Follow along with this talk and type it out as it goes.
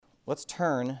Let's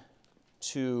turn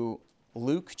to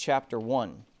Luke chapter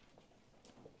 1.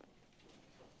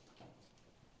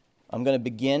 I'm going to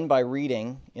begin by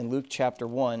reading in Luke chapter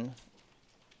 1,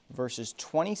 verses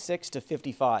 26 to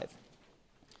 55.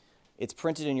 It's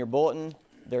printed in your bulletin.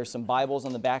 There are some Bibles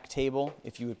on the back table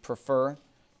if you would prefer,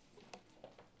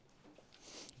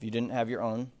 if you didn't have your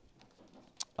own.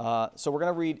 So we're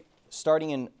going to read starting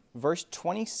in verse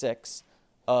 26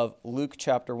 of Luke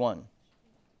chapter 1.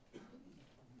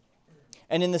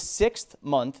 And in the 6th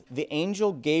month, the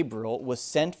angel Gabriel was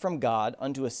sent from God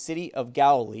unto a city of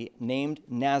Galilee named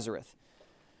Nazareth,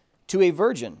 to a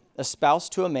virgin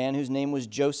espoused to a man whose name was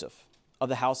Joseph, of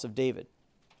the house of David.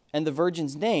 And the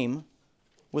virgin's name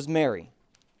was Mary.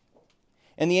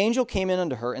 And the angel came in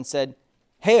unto her and said,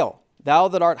 Hail, thou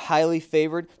that art highly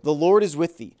favored, the Lord is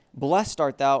with thee. Blessed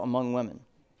art thou among women.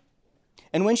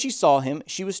 And when she saw him,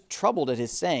 she was troubled at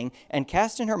his saying, and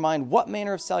cast in her mind what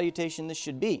manner of salutation this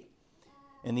should be.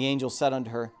 And the angel said unto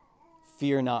her,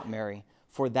 Fear not, Mary,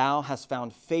 for thou hast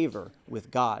found favor with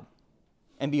God.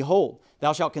 And behold,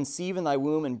 thou shalt conceive in thy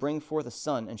womb and bring forth a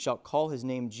son, and shalt call his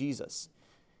name Jesus.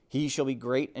 He shall be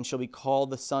great, and shall be called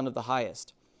the Son of the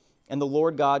Highest. And the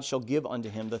Lord God shall give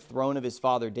unto him the throne of his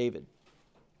father David.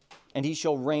 And he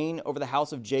shall reign over the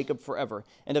house of Jacob forever,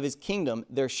 and of his kingdom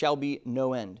there shall be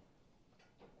no end.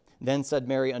 Then said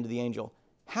Mary unto the angel,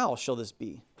 How shall this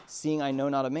be, seeing I know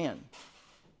not a man?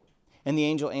 And the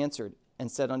angel answered and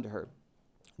said unto her,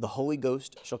 The Holy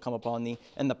Ghost shall come upon thee,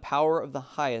 and the power of the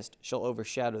Highest shall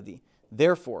overshadow thee.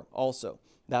 Therefore also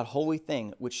that holy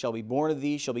thing which shall be born of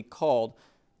thee shall be called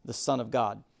the Son of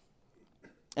God.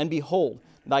 And behold,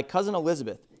 thy cousin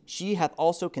Elizabeth, she hath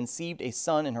also conceived a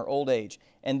son in her old age,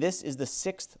 and this is the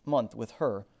 6th month with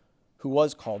her, who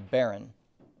was called barren.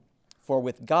 For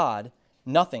with God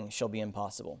nothing shall be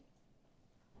impossible.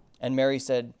 And Mary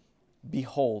said,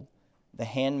 Behold, the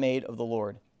handmaid of the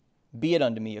Lord, be it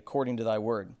unto me according to thy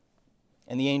word.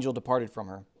 And the angel departed from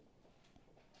her.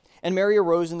 And Mary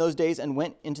arose in those days and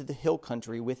went into the hill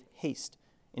country with haste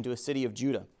into a city of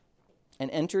Judah, and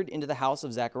entered into the house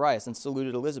of Zacharias, and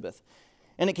saluted Elizabeth.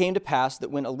 And it came to pass that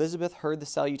when Elizabeth heard the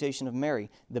salutation of Mary,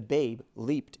 the babe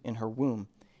leaped in her womb,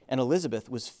 and Elizabeth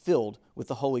was filled with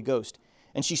the Holy Ghost.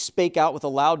 And she spake out with a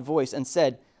loud voice, and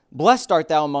said, Blessed art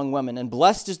thou among women, and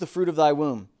blessed is the fruit of thy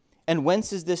womb. And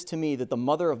whence is this to me, that the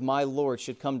mother of my Lord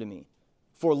should come to me?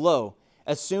 For lo,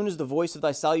 as soon as the voice of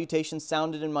thy salutation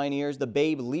sounded in mine ears, the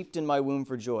babe leaped in my womb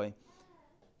for joy.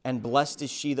 And blessed is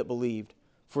she that believed,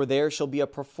 for there shall be a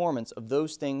performance of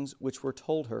those things which were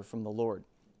told her from the Lord.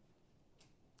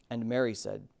 And Mary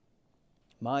said,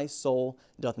 My soul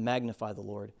doth magnify the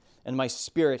Lord, and my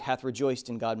spirit hath rejoiced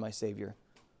in God my Savior.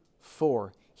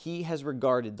 For he has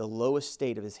regarded the low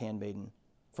estate of his handmaiden.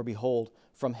 For behold,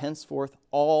 from henceforth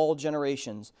all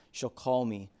generations shall call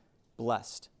me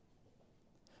blessed.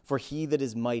 For he that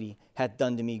is mighty hath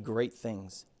done to me great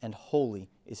things, and holy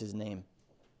is his name.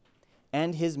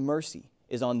 And his mercy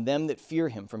is on them that fear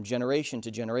him from generation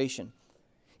to generation.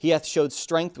 He hath showed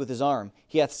strength with his arm.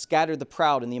 He hath scattered the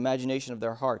proud in the imagination of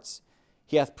their hearts.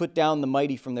 He hath put down the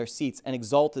mighty from their seats, and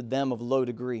exalted them of low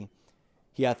degree.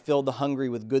 He hath filled the hungry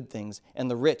with good things,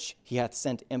 and the rich he hath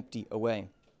sent empty away.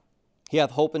 He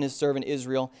hath holpen his servant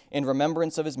Israel in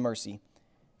remembrance of his mercy,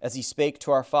 as he spake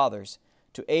to our fathers,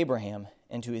 to Abraham,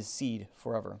 and to his seed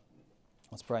forever.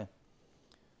 Let's pray.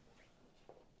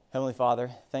 Heavenly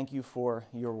Father, thank you for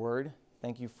your word.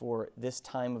 Thank you for this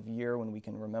time of year when we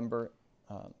can remember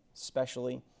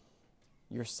especially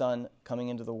your Son coming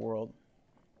into the world,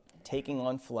 taking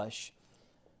on flesh.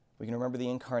 We can remember the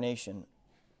incarnation.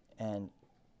 And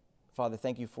Father,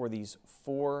 thank you for these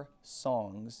 4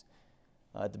 songs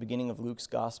at the beginning of Luke's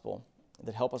gospel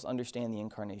that help us understand the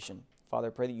incarnation. Father,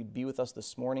 I pray that you'd be with us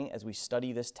this morning as we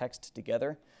study this text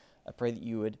together. I pray that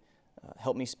you would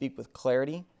help me speak with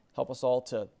clarity, help us all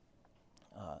to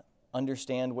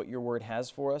understand what your word has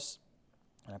for us.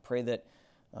 And I pray that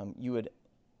you would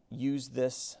use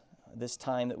this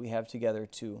time that we have together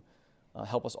to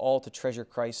help us all to treasure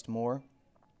Christ more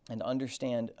and to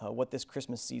understand what this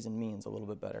Christmas season means a little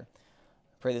bit better.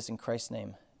 I pray this in Christ's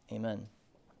name. Amen.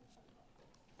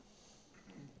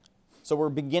 So we're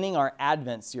beginning our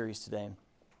Advent series today.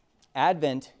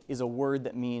 Advent is a word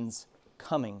that means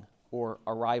coming or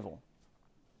arrival.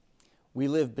 We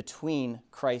live between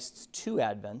Christ's 2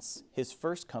 Advents, his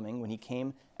first coming when he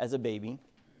came as a baby,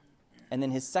 and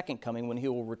then his second coming when he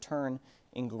will return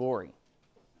in glory.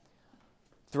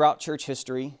 Throughout church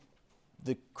history,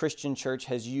 the Christian church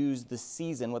has used the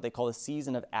season, what they call the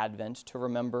season of Advent, to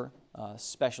remember,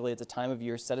 especially it's a time of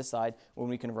year set aside when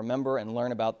we can remember and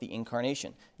learn about the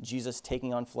incarnation, Jesus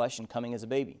taking on flesh and coming as a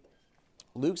baby.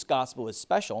 Luke's gospel is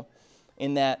special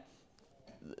in that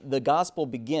the gospel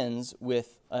begins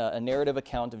with a narrative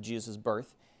account of Jesus'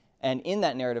 birth, and in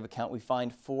that narrative account we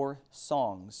find 4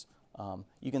 songs.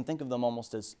 You can think of them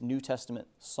almost as New Testament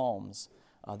psalms.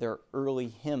 They're early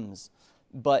hymns,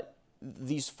 but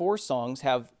these 4 songs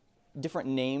have different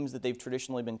names that they've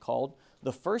traditionally been called.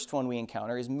 The first one we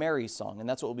encounter is Mary's song, and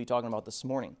that's what we'll be talking about this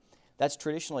morning. That's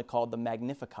traditionally called the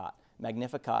Magnificat.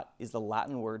 Magnificat is the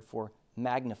Latin word for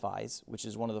magnifies, which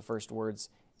is one of the first words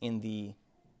in the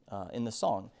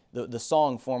song. The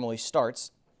song formally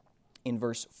starts in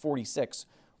verse 46,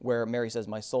 where Mary says,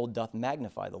 "My soul doth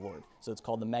magnify the Lord." So it's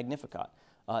called the Magnificat.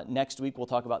 Next week we'll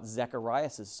talk about Zechariah'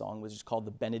 song, which is called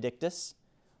the Benedictus.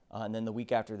 And then the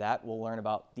week after that we'll learn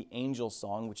about the angel's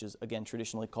song, which is again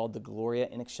traditionally called the Gloria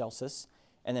in Excelsis.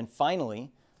 And then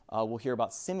finally we'll hear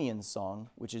about Simeon's song,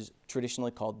 which is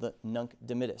traditionally called the Nunc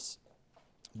Dimittis.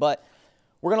 But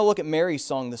we're going to look at Mary's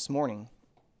song this morning.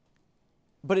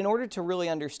 But in order to really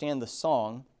understand the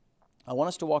song, I want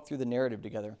us to walk through the narrative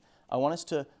together. I want us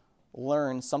to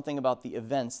learn something about the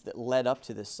events that led up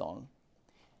to this song.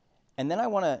 And then I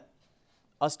want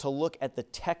us to look at the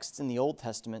texts in the Old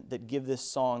Testament that give this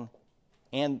song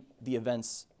and the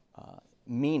events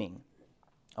meaning.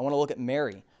 I want to look at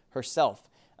Mary herself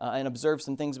and observe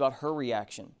some things about her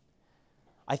reaction.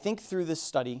 I think through this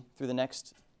study, through the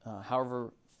next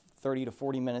however 30 to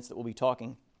 40 minutes that we'll be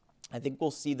talking, I think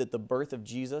we'll see that the birth of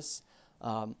Jesus,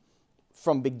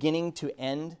 from beginning to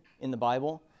end in the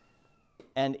Bible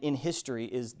and in history,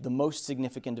 is the most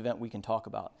significant event we can talk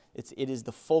about. It is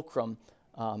the fulcrum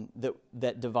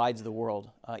that divides the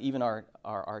world. Even our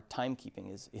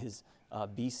timekeeping is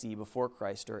BC, before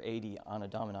Christ, or AD, Anno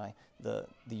Domini, the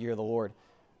year of the Lord.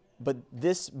 But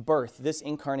this birth, this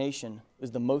incarnation,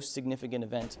 is the most significant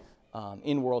event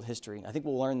in world history. I think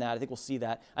we'll learn that. I think we'll see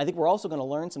that. I think we're also going to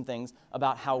learn some things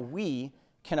about how we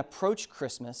can approach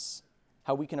Christmas,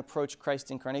 how we can approach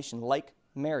Christ's incarnation like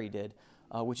Mary did,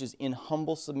 which is in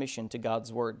humble submission to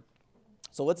God's word.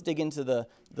 So let's dig into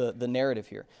the narrative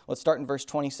here. Let's start in verse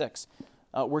 26.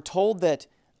 We're told that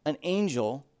an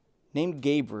angel named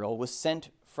Gabriel was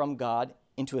sent from God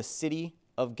into a city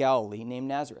of Galilee named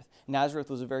Nazareth. Nazareth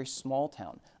was a very small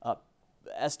town.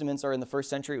 Estimates are in the first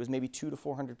century it was maybe 200 to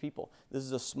 400 people. This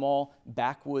is a small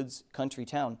backwoods country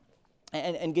town.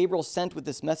 And Gabriel sent with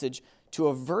this message to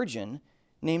a virgin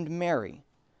named Mary.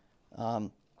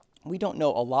 We don't know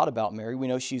a lot about Mary. We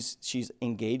know she's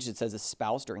engaged. It says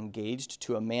espoused or engaged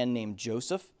to a man named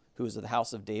Joseph, who is of the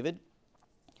house of David.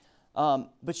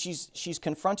 But she's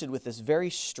confronted with this very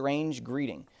strange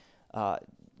greeting.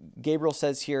 Gabriel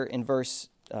says here in verse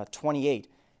 28,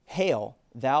 "Hail,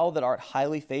 thou that art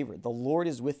highly favored, the Lord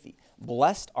is with thee.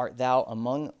 Blessed art thou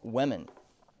among women."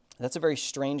 That's a very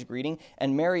strange greeting,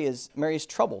 and Mary is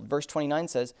troubled. Verse 29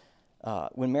 says,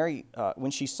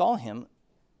 when she saw him,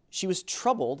 she was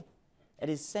troubled at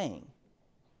his saying.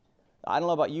 I don't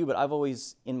know about you, but I've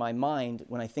always, in my mind,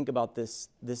 when I think about this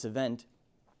event,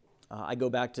 I go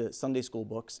back to Sunday school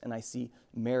books and I see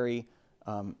Mary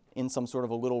in some sort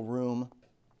of a little room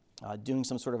doing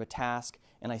some sort of a task,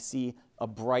 and I see a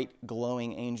bright,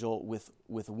 glowing angel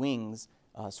with wings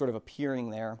sort of appearing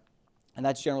there. And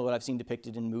that's generally what I've seen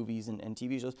depicted in movies and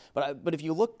TV shows. But if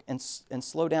you look and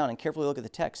slow down and carefully look at the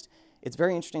text, it's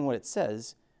very interesting what it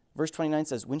says. Verse 29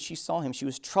 says, "When she saw him, she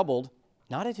was troubled,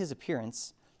 not at his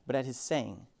appearance, but at his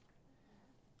saying."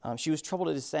 She was troubled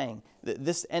at his saying.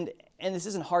 This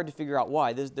isn't hard to figure out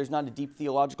why. There's not a deep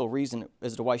theological reason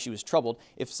as to why she was troubled.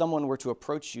 If someone were to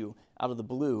approach you out of the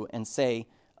blue and say,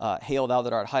 "Hail, thou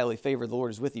that art highly favored, the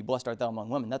Lord is with thee. Blessed art thou among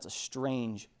women," that's a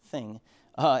strange thing.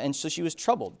 And so she was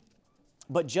troubled.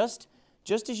 But just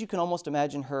as you can almost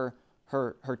imagine her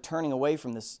turning away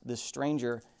from this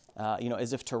stranger,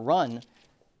 as if to run,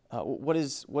 what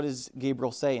does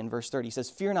Gabriel say in verse 30? He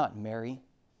says, "Fear not, Mary."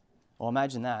 Well,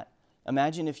 imagine that.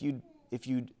 Imagine if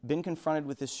you'd been confronted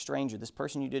with this stranger, this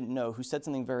person you didn't know, who said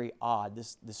something very odd,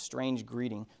 this strange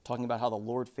greeting, talking about how the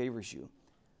Lord favors you,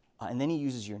 and then he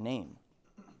uses your name.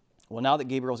 Well, now that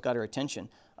Gabriel's got her attention,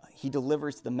 he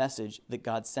delivers the message that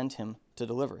God sent him to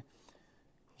deliver.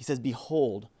 He says,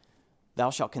 "Behold, thou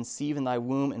shalt conceive in thy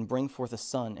womb and bring forth a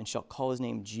son, and shalt call his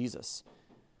name Jesus.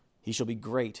 He shall be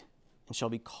great, and shall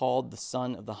be called the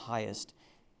Son of the Highest.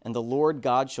 And the Lord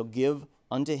God shall give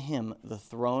unto him the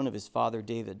throne of his father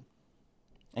David.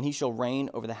 And he shall reign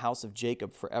over the house of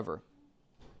Jacob forever.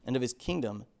 And of his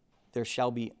kingdom there shall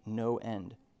be no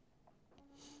end."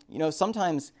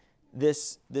 Sometimes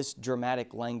this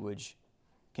dramatic language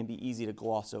can be easy to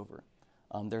gloss over.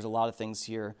 There's a lot of things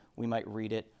here. We might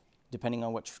read it, depending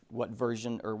on what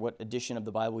version or what edition of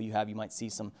the Bible you have, you might see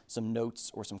some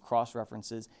notes or some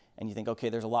cross-references, and you think, okay,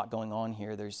 there's a lot going on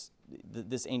here.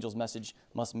 This angel's message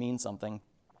must mean something.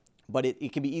 But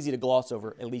it can be easy to gloss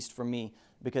over, at least for me,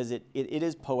 because it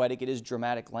is poetic, it is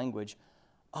dramatic language.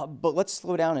 But let's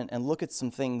slow down and look at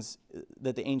some things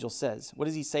that the angel says. What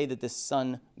does he say that this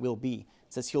son will be?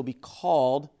 It says he'll be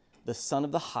called the Son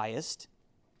of the Highest.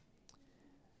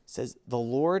 It says, the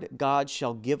Lord God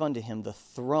shall give unto him the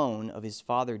throne of his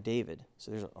father David.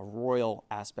 So there's a royal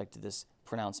aspect to this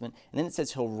pronouncement. And then it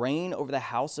says he'll reign over the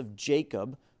house of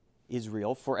Jacob,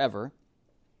 Israel, forever.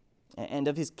 And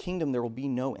of his kingdom there will be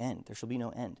no end. There shall be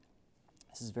no end.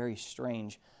 This is very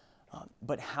strange.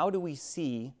 But how do we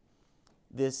see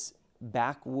this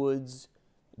backwoods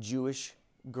Jewish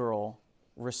girl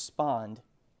respond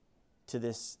to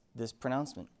this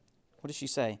pronouncement? What does she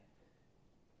say?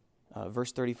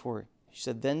 Verse 34, she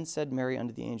said, then said Mary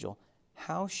unto the angel,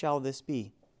 how shall this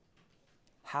be?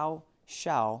 How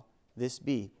shall this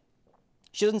be?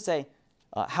 She doesn't say,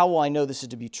 how will I know this is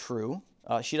to be true?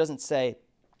 She doesn't say,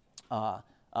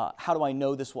 how do I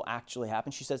know this will actually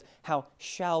happen? She says, how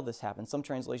shall this happen? Some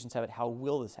translations have it, how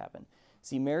will this happen?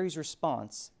 See, Mary's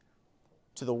response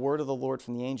to the word of the Lord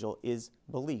from the angel is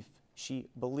belief. She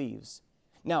believes.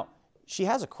 Now, she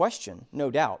has a question, no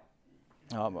doubt.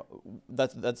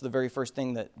 That's the very first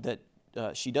thing that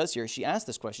she does here. She asks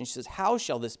this question. She says, how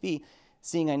shall this be,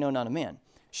 seeing I know not a man?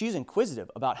 She's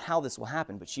inquisitive about how this will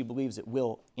happen, but she believes it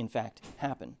will, in fact,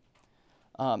 happen.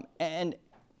 And,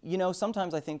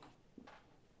 sometimes I think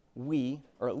we,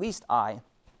 or at least I,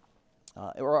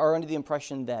 are under the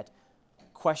impression that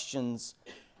questions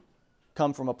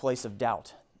come from a place of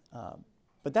doubt.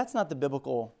 But that's not the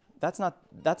biblical, that's not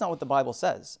what the Bible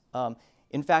says.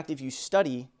 In fact, if you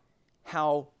study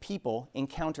how people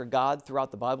encounter God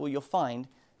throughout the Bible, you'll find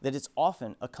that it's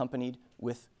often accompanied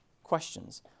with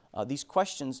questions. These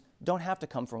questions don't have to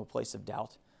come from a place of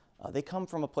doubt. They come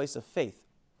from a place of faith.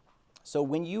 So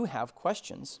when you have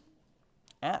questions,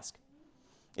 ask.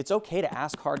 It's okay to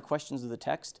ask hard questions of the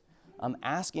text.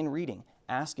 Ask in reading.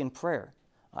 Ask in prayer.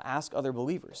 Ask other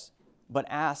believers. But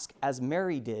ask as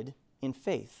Mary did in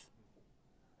faith.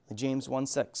 James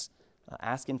 1:6.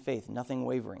 Ask in faith, nothing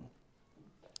wavering.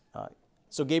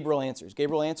 So Gabriel answers.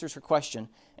 Gabriel answers her question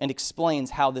and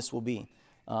explains how this will be.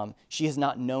 She has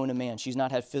not known a man. She's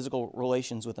not had physical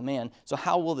relations with a man. So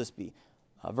how will this be?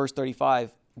 Verse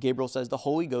 35, Gabriel says, the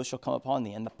Holy Ghost shall come upon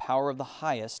thee, and the power of the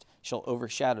highest shall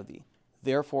overshadow thee.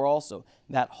 Therefore also,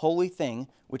 that holy thing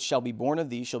which shall be born of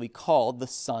thee shall be called the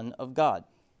Son of God.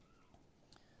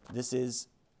 This is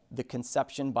the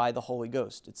conception by the Holy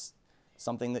Ghost. It's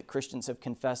something that Christians have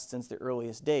confessed since the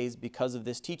earliest days because of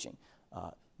this teaching.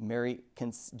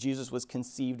 Jesus was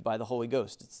conceived by the Holy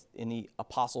Ghost. It's in the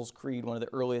Apostles' Creed, one of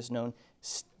the earliest known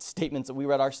statements. We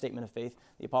read our statement of faith.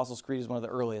 The Apostles' Creed is one of the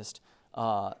earliest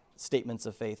statements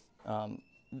of faith.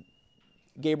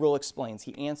 Gabriel explains.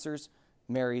 He answers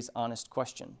Mary's honest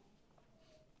question.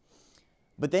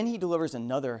 But then he delivers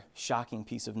another shocking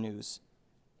piece of news.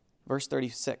 Verse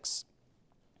 36,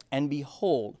 and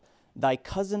behold, thy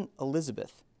cousin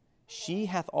Elizabeth, she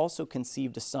hath also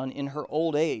conceived a son in her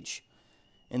old age.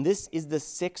 And this is the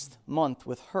 6th month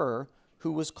with her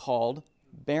who was called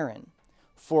barren.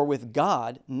 For with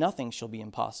God nothing shall be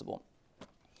impossible.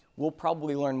 We'll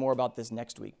probably learn more about this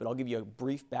next week, but I'll give you a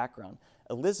brief background.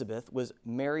 Elizabeth was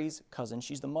Mary's cousin.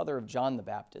 She's the mother of John the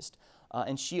Baptist.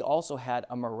 And she also had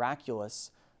a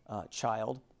miraculous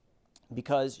child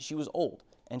because she was old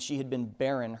and she had been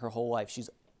barren her whole life. She's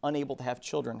unable to have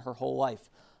children her whole life.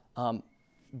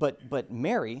 But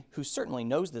Mary, who certainly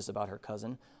knows this about her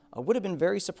cousin, would have been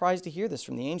very surprised to hear this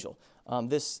from the angel.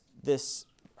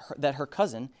 That her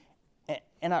cousin,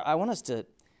 and I want us to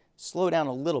slow down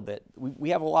a little bit. We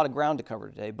have a lot of ground to cover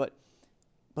today, but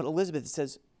Elizabeth, it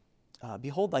says,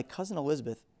 behold, thy cousin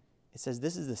Elizabeth, it says,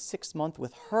 this is the 6th month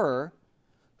with her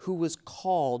who was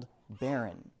called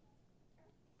barren.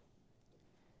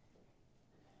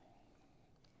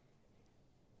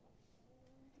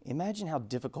 Imagine how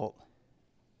difficult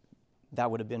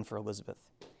that would have been for Elizabeth.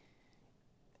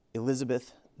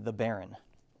 Elizabeth the barren.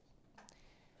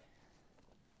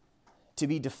 To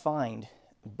be defined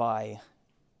by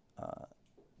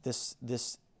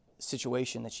this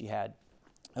situation that she had.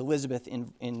 Elizabeth,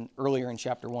 earlier in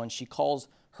chapter 1, she calls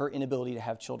her inability to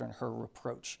have children her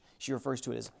reproach. She refers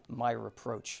to it as my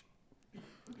reproach.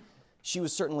 She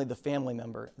was certainly the family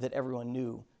member that everyone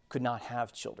knew could not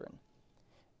have children.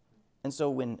 And so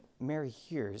when Mary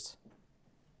hears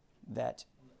that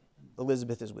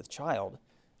Elizabeth is with child,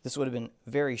 this would have been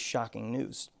very shocking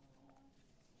news.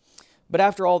 But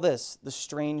after all this, the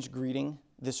strange greeting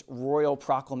this royal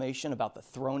proclamation about the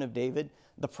throne of David,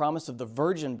 the promise of the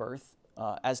virgin birth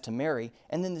as to Mary,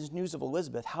 and then this news of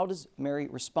Elizabeth. How does Mary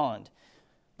respond?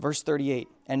 Verse 38,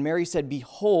 and Mary said,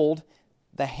 behold,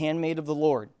 the handmaid of the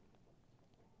Lord.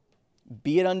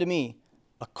 Be it unto me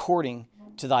according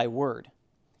to thy word.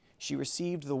 She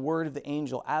received the word of the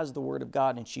angel as the word of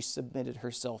God, and she submitted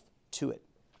herself to it.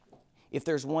 If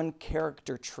there's one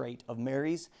character trait of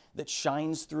Mary's that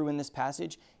shines through in this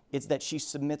passage, it's that she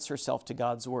submits herself to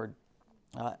God's word.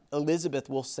 Elizabeth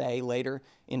will say later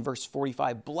in verse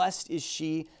 45, blessed is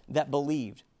she that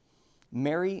believed.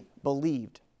 Mary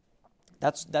believed.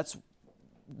 That's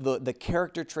the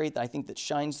character trait that I think that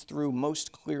shines through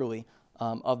most clearly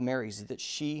of Mary's, is that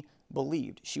she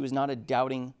believed. She was not a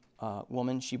doubting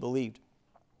woman. She believed.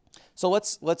 So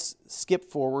let's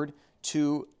skip forward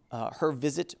to her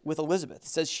visit with Elizabeth. It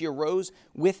says she arose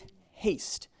with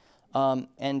haste and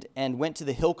went to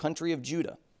the hill country of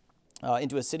Judah,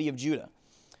 into a city of Judah.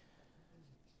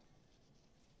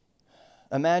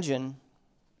 Imagine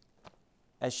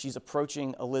as she's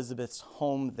approaching Elizabeth's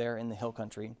home there in the hill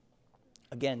country.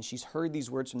 Again, she's heard these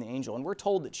words from the angel, and we're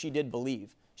told that she did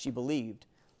believe. She believed.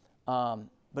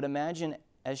 But imagine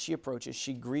as she approaches,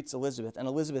 she greets Elizabeth, and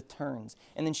Elizabeth turns,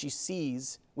 and then she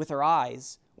sees with her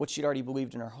eyes what she'd already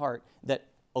believed in her heart, that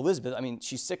Elizabeth,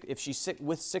 she's sick. If she's sick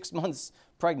with 6 months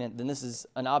pregnant, then this is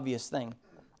an obvious thing.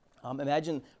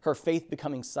 Imagine her faith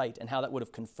becoming sight and how that would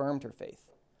have confirmed her faith.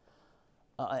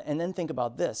 And then think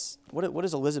about this. What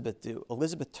does Elizabeth do?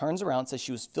 Elizabeth turns around and says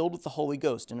she was filled with the Holy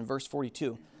Ghost. And in verse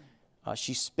 42,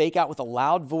 she spake out with a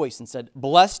loud voice and said,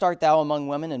 blessed art thou among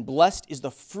women, and blessed is the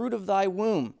fruit of thy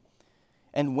womb.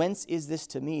 And whence is this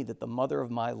to me that the mother of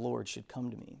my Lord should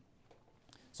come to me?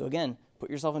 So again,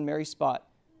 put yourself in Mary's spot.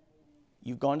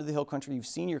 You've gone to the hill country. You've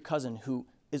seen your cousin who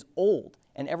is old,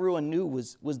 and everyone knew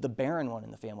was the barren one in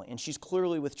the family. And she's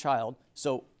clearly with child.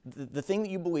 So the thing that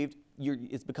you believed,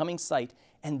 it's becoming sight.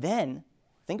 And then,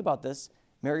 think about this,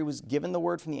 Mary was given the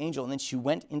word from the angel, and then she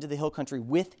went into the hill country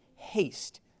with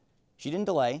haste. She didn't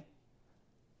delay.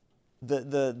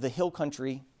 The hill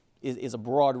country is a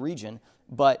broad region,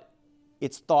 but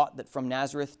it's thought that from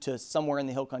Nazareth to somewhere in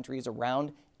the hill country is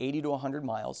around 80 to 100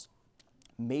 miles.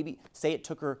 Maybe, say it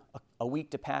took her a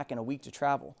week to pack and a week to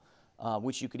travel,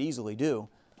 which you could easily do.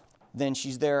 Then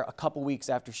she's there a couple weeks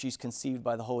after she's conceived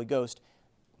by the Holy Ghost.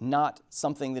 Not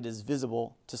something that is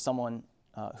visible to someone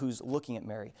who's looking at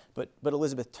Mary. But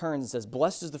Elizabeth turns and says,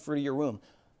 blessed is the fruit of your womb.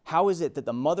 How is it that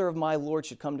the mother of my Lord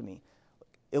should come to me?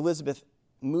 Elizabeth,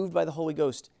 moved by the Holy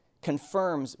Ghost,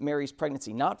 confirms Mary's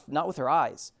pregnancy, not with her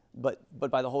eyes, but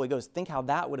by the Holy Ghost. Think how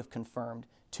that would have confirmed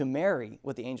to Mary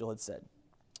what the angel had said.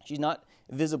 She's not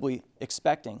visibly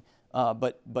expecting,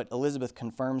 but Elizabeth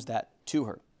confirms that to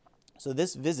her. So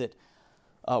this visit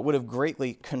would have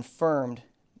greatly confirmed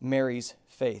Mary's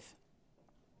faith.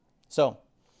 So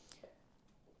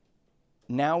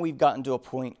now we've gotten to a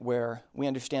point where we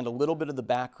understand a little bit of the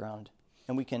background,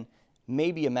 and we can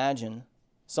maybe imagine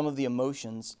some of the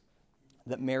emotions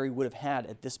that Mary would have had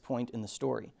at this point in the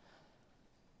story.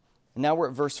 And now we're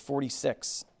at verse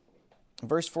 46.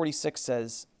 Verse 46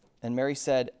 says, and Mary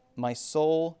said, my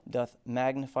soul doth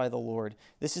magnify the Lord.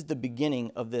 This is the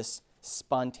beginning of this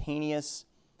spontaneous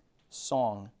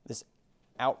song, this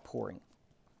outpouring.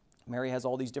 Mary has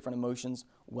all these different emotions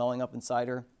welling up inside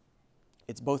her.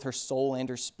 It's both her soul and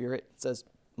her spirit. It says,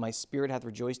 my spirit hath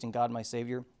rejoiced in God my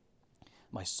Savior.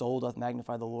 My soul doth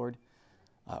magnify the Lord.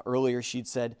 Earlier she'd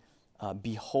said,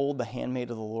 behold the handmaid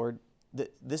of the Lord.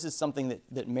 This is something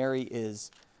that Mary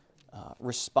is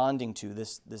responding to,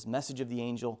 this message of the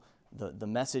angel, the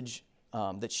message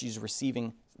that she's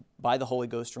receiving by the Holy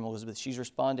Ghost from Elizabeth. She's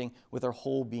responding with her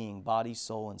whole being, body,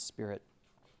 soul, and spirit.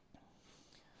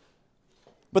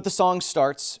 But the song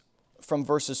starts from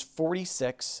verses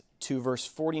 46 to verse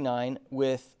 49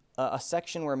 with a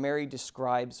section where Mary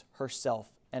describes herself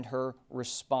and her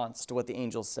response to what the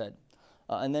angel said.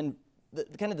 And then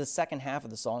kind of the second half of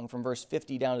the song, from verse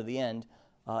 50 down to the end,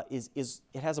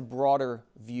 it has a broader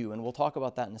view, and we'll talk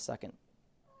about that in a second.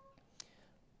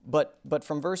 But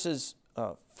from verses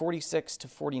 46 to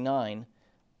 49,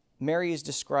 Mary is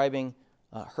describing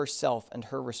herself and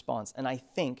her response. And I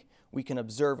think we can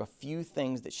observe a few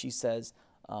things that she says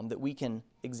that we can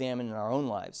examine in our own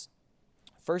lives.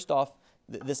 First off,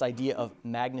 this idea of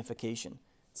magnification.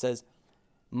 It says,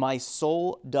 my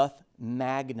soul doth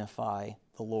magnify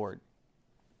the Lord.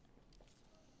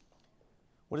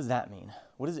 What does that mean?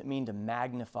 What does it mean to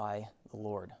magnify the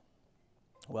Lord?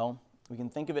 Well, we can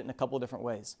think of it in a couple of different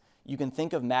ways. You can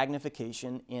think of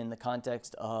magnification in the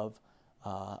context of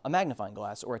a magnifying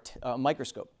glass or a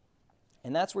microscope.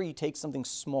 And that's where you take something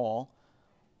small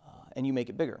and you make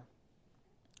it bigger.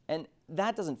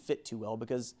 that doesn't fit too well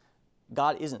because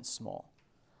God isn't small.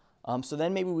 So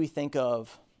then maybe we think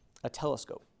of a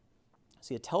telescope.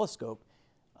 See, a telescope,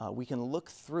 we can look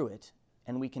through it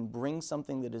and we can bring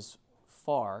something that is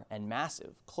far and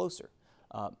massive closer.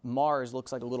 Mars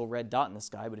looks like a little red dot in the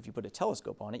sky, but if you put a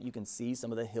telescope on it, you can see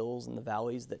some of the hills and the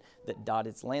valleys that dot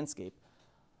its landscape.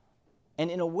 And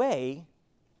in a way,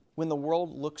 when the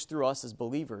world looks through us as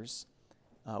believers,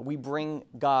 we bring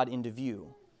God into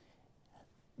view.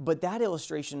 But that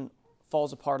illustration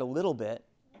falls apart a little bit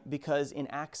because in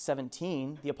Acts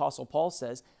 17, the Apostle Paul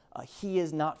says, he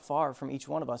is not far from each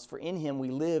one of us, for in him we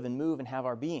live and move and have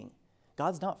our being.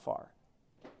 God's not far.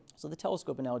 So the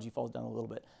telescope analogy falls down a little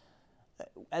bit.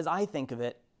 As I think of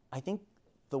it, I think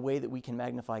the way that we can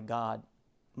magnify God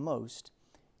most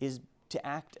is to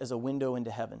act as a window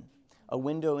into heaven, a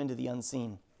window into the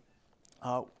unseen.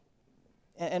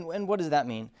 And what does that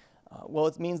mean? Well,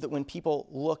 it means that when people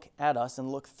look at us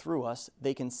and look through us,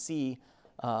 they can see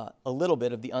a little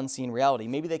bit of the unseen reality.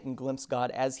 Maybe they can glimpse God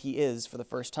as he is for the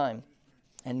first time.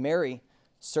 And Mary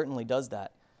certainly does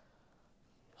that.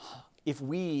 If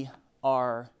we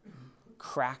are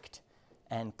cracked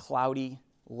and cloudy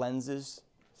lenses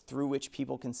through which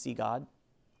people can see God,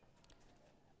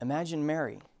 imagine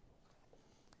Mary.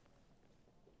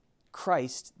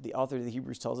 Christ, the author of the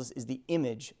Hebrews tells us, is the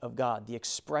image of God, the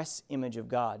express image of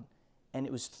God. And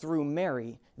it was through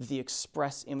Mary that the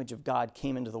express image of God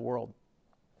came into the world.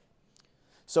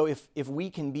 So if we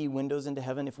can be windows into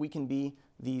heaven, if we can be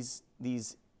these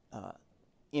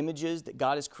images that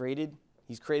God has created,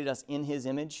 he's created us in his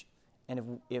image,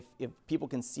 and if people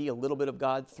can see a little bit of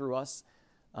God through us,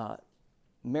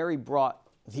 Mary brought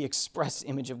the express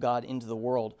image of God into the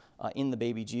world in the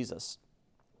baby Jesus.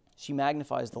 She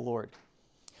magnifies the Lord.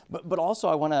 But also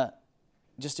I want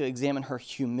to examine her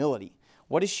humility.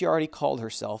 What has she already called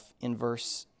herself in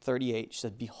verse 38? She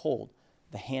said, "Behold,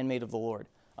 the handmaid of the Lord.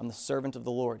 I'm the servant of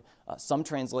the Lord." Some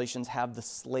translations have the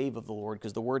slave of the Lord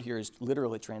because the word here is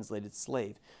literally translated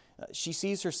slave. She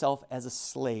sees herself as a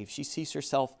slave. She sees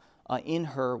herself in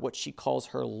her, what she calls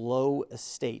her low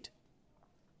estate.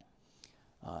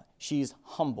 She's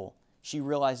humble. She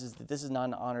realizes that this is not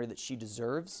an honor that she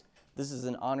deserves. This is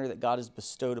an honor that God has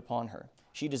bestowed upon her.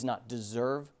 She does not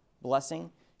deserve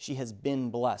blessing. She has been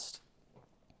blessed.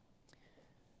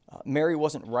 Mary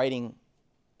wasn't writing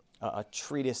a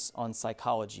treatise on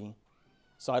psychology,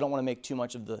 so I don't want to make too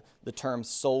much of the terms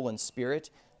soul and spirit,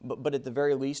 but at the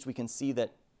very least we can see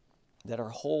that her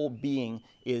whole being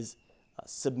is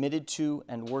submitted to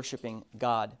and worshiping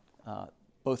God,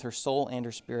 both her soul and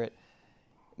her spirit.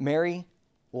 Mary,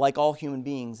 like all human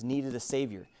beings, needed a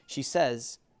Savior. She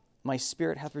says, "My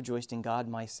spirit hath rejoiced in God,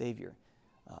 my Savior."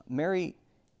 Mary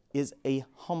is a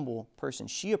humble person.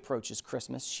 She approaches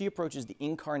Christmas. She approaches the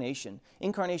incarnation.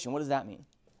 Incarnation, what does that mean?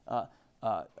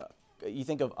 You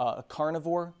think of a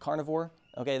carnivore.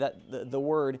 Okay, that the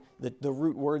word, the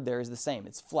root word there is the same.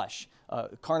 It's flesh.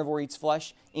 Carnivore eats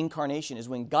flesh. Incarnation is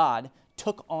when God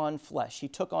took on flesh. He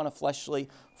took on a fleshly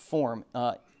form.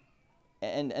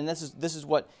 And this is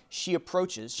what she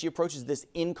approaches. She approaches this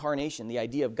incarnation, the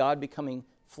idea of God becoming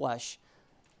flesh,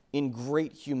 in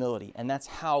great humility. And that's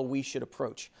how we should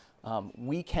approach.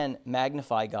 We can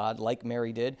magnify God like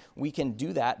Mary did. We can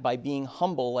do that by being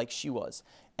humble like she was.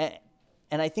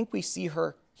 And I think we see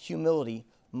her humility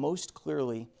most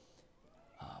clearly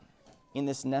in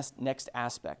this next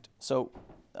aspect. So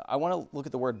I want to look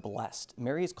at the word blessed.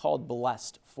 Mary is called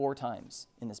blessed 4 times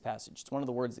in this passage. It's one of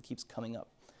the words that keeps coming up.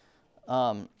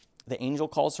 The angel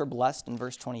calls her blessed in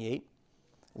verse 28.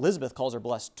 Elizabeth calls her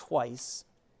blessed twice.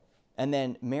 And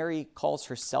then Mary calls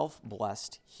herself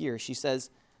blessed here. She says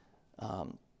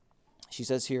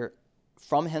here,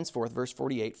 "From henceforth," verse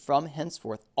 48, "from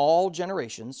henceforth all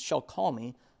generations shall call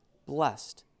me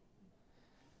blessed."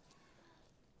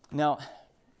 Now,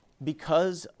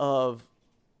 because of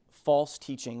false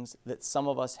teachings that some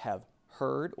of us have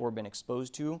heard or been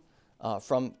exposed to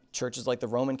from churches like the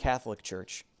Roman Catholic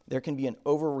Church, there can be an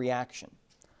overreaction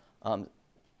on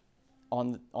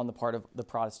the part of the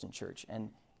Protestant church.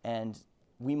 And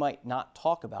we might not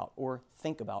talk about or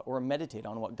think about or meditate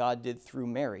on what God did through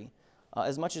Mary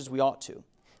as much as we ought to.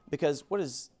 Because what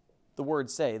does the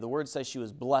word say? The word says she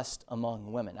was blessed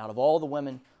among women. Out of all the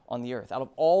women on the earth, out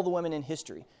of all the women in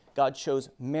history, God chose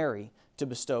Mary to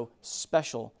bestow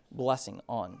special blessing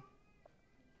on.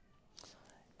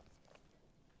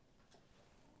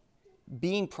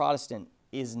 Being Protestant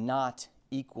is not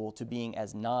equal to being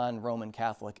as non-Roman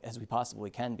Catholic as we possibly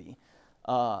can be.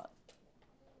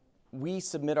 We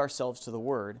submit ourselves to the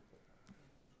Word.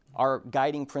 Our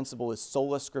guiding principle is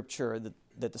sola scriptura,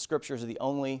 that the Scriptures are the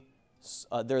only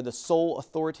They're the sole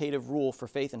authoritative rule for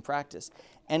faith and practice.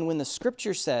 And when the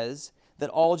scripture says that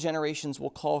all generations will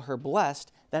call her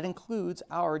blessed, that includes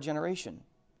our generation.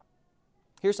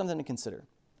 Here's something to consider.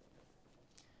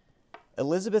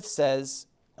 Elizabeth says,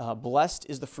 blessed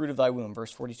is the fruit of thy womb,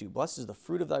 verse 42. Blessed is the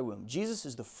fruit of thy womb. Jesus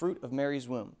is the fruit of Mary's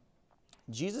womb.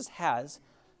 Jesus has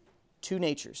two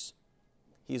natures.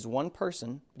 He is one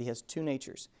person, but he has two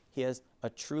natures. He has a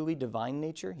truly divine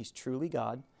nature, he's truly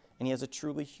God, and he has a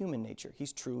truly human nature,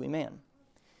 he's truly man.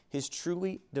 His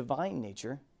truly divine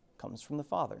nature comes from the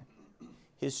Father.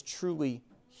 His truly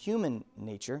human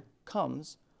nature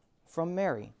comes from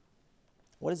Mary.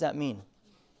 What does that mean?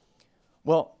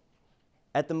 Well,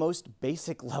 at the most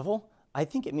basic level, I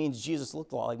think it means Jesus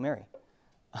looked a lot like Mary.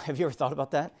 Have you ever thought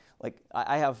about that? Like,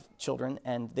 I have children,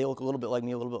 and they look a little bit like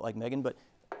me, a little bit like Megan,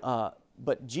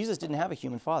 but Jesus didn't have a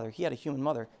human father. He had a human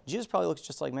mother. Jesus probably looks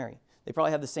just like Mary. They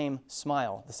probably have the same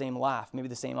smile, the same laugh, maybe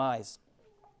the same eyes.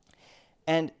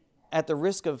 And at the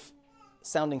risk of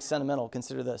sounding sentimental,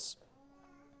 consider this.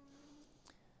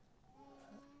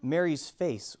 Mary's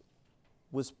face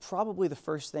was probably the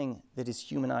first thing that his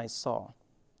human eyes saw.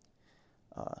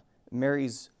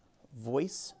 Mary's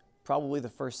voice, probably the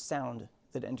first sound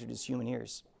that entered his human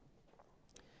ears.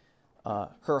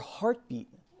 Her heartbeat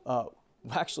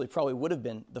actually probably would have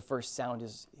been the first sound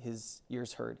his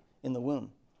ears heard in the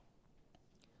womb.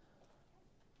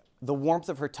 The warmth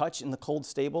of her touch in the cold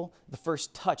stable, the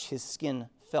first touch his skin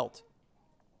felt.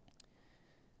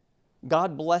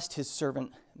 God blessed his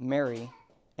servant Mary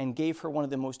and gave her one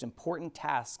of the most important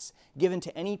tasks given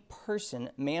to any person,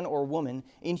 man or woman,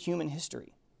 in human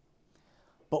history.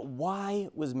 But why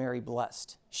was Mary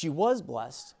blessed? She was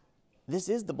blessed. This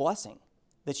is the blessing,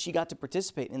 that she got to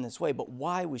participate in this way. But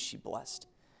why was she blessed?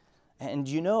 And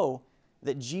you know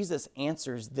that Jesus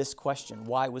answers this question,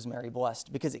 why was Mary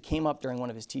blessed? Because it came up during one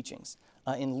of his teachings.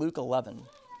 In Luke 11,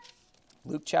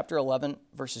 Luke chapter 11,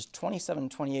 verses 27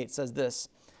 and 28 says this,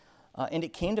 and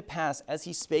it came to pass, as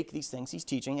he spake these things, he's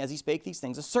teaching, as he spake these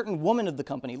things, a certain woman of the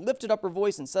company lifted up her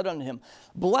voice and said unto him,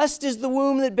 blessed is the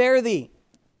womb that bare thee.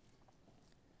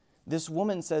 This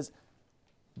woman says,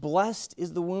 blessed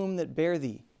is the womb that bare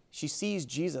thee. She sees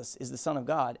Jesus is the Son of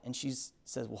God, and she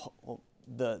says, well,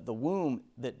 the womb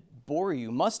that bore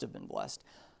you must have been blessed.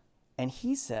 And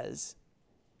he says,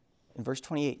 in verse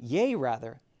 28, yea,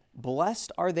 rather,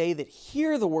 blessed are they that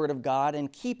hear the word of God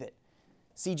and keep it.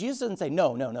 See, Jesus doesn't say,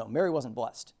 no, Mary wasn't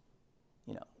blessed.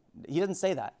 He doesn't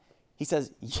say that. He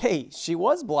says, yea, she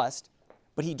was blessed,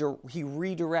 but he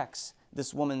redirects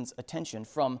this woman's attention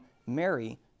from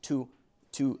Mary to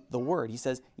the word. He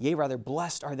says, yea, rather,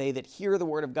 blessed are they that hear the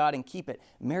word of God and keep it.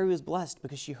 Mary was blessed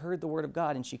because she heard the word of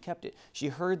God and she kept it. She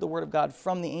heard the word of God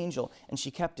from the angel and she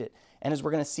kept it. And as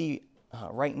we're going to see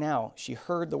right now, she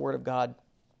heard the word of God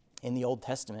in the Old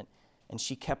Testament and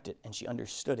she kept it and she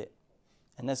understood it.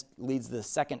 And this leads to the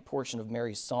second portion of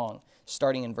Mary's song,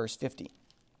 starting in verse 50.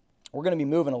 We're going to be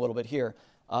moving a little bit here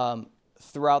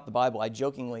throughout the Bible.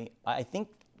 I think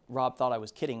Rob thought I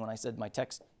was kidding when I said my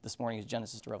text this morning is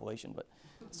Genesis to Revelation, but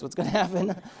that's what's going to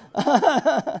happen.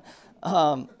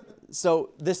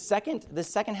 So this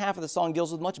second half of the song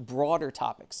deals with much broader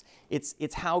topics.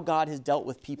 It's how God has dealt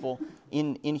with people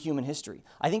in human history.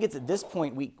 I think it's at this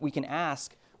point we can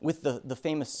ask with the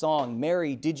famous song,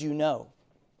 Mary, did you know?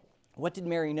 What did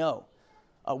Mary know?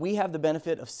 We have the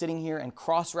benefit of sitting here and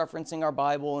cross-referencing our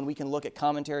Bible, and we can look at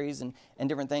commentaries and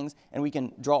different things, and we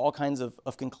can draw all kinds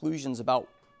of conclusions about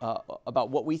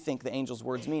what we think the angel's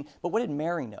words mean. But what did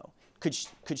Mary know?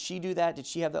 Could she do that? Did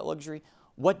she have that luxury?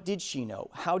 What did she know?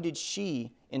 How did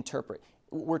she interpret?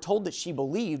 We're told that she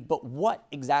believed, but what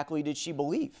exactly did she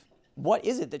believe? What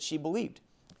is it that she believed?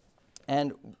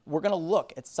 And we're going to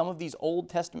look at some of these Old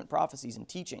Testament prophecies and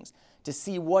teachings to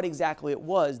see what exactly it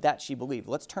was that she believed.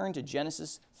 Let's turn to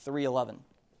Genesis 3:11.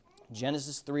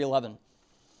 Genesis 3:11.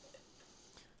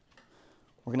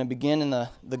 We're going to begin in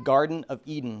the Garden of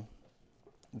Eden.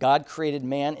 God created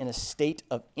man in a state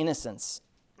of innocence.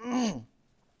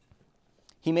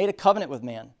 He made a covenant with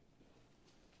man.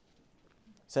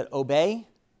 He said, obey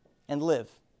and live.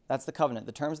 That's the covenant.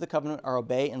 The terms of the covenant are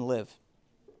obey and live.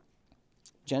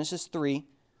 Genesis 3,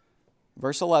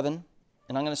 verse 11,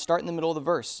 and I'm going to start in the middle of the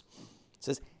verse. It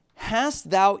says,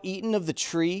 hast thou eaten of the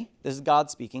tree, this is God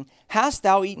speaking, hast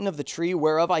thou eaten of the tree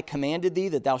whereof I commanded thee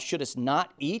that thou shouldest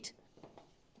not eat?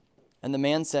 And the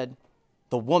man said,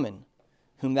 the woman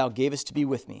whom thou gavest to be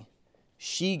with me,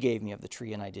 she gave me of the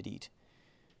tree, and I did eat.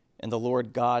 And the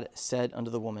Lord God said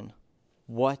unto the woman,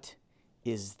 what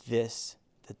is this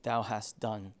that thou hast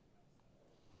done?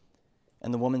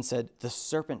 And the woman said, the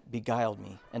serpent beguiled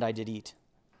me, and I did eat.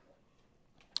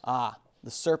 The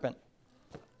serpent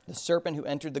The serpent who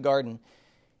entered the garden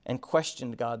and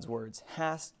questioned God's words.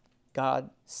 Has God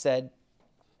said?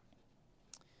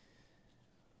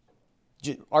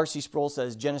 R.C. Sproul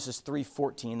says Genesis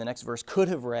 3:14, the next verse, could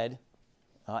have read,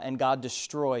 and God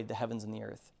destroyed the heavens and the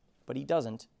earth. But he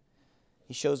doesn't.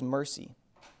 He shows mercy.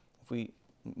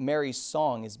 Mary's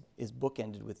song is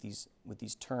bookended with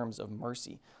these terms of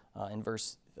mercy. In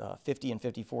verse 50 and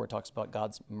 54, it talks about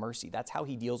God's mercy. That's how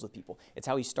he deals with people. It's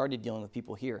how he started dealing with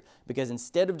people here. Because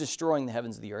instead of destroying the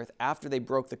heavens and the earth, after they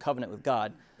broke the covenant with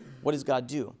God, what does God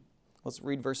do? Let's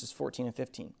read verses 14 and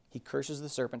 15. He curses the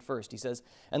serpent first. He says,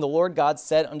 "And the Lord God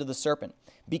said unto the serpent,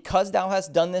 Because thou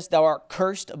hast done this, thou art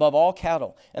cursed above all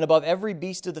cattle, and above every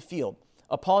beast of the field.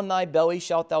 Upon thy belly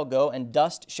shalt thou go, and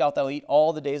dust shalt thou eat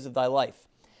all the days of thy life.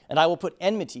 And I will put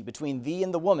enmity between thee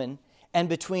and the woman, and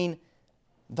between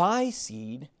thy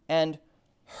seed and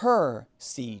her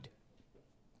seed.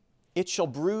 It shall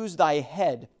bruise thy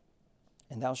head,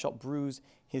 and thou shalt bruise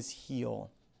his heel."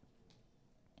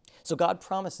 So God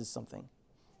promises something.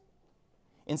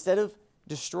 Instead of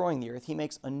destroying the earth, he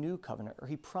makes a new covenant, or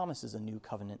he promises a new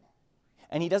covenant.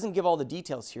 And he doesn't give all the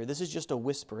details here. This is just a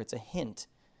whisper. It's a hint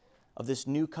of this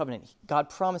new covenant. God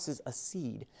promises a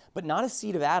seed, but not a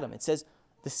seed of Adam. It says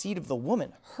the seed of the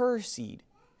woman, her seed.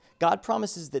 God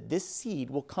promises that this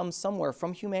seed will come somewhere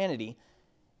from humanity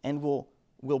and will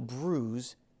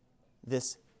bruise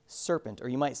this serpent, or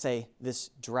you might say this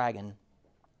dragon.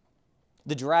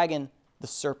 The dragon, the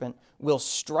serpent, will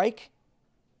strike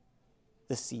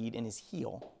the seed in his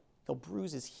heel. He'll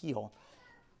bruise his heel,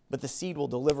 but the seed will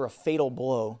deliver a fatal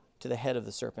blow to the head of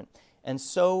the serpent. And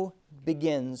so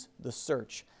begins the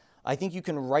search. I think you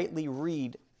can rightly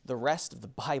read the rest of the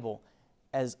Bible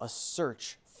as a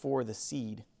search for the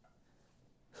seed.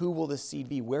 Who will this seed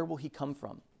be? Where will he come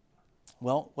from?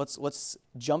 Well, let's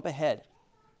jump ahead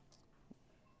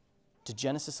to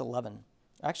Genesis 11.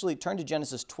 Actually, turn to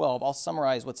Genesis 12. I'll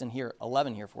summarize what's in here,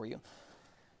 11 here for you.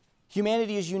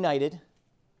 Humanity is united.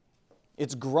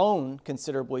 It's grown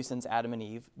considerably since Adam and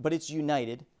Eve, but it's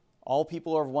united. All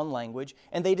people are of one language,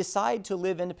 and they decide to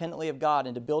live independently of God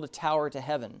and to build a tower to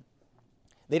heaven.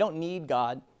 They don't need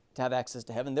God to have access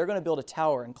to heaven. They're going to build a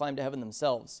tower and climb to heaven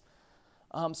themselves.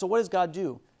 So what does God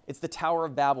do? It's the Tower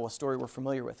of Babel, a story we're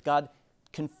familiar with. God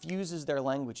confuses their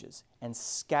languages and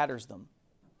scatters them.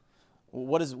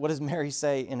 What does Mary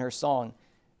say in her song?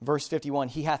 Verse 51,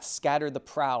 "He hath scattered the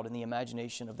proud in the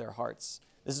imagination of their hearts."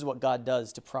 This is what God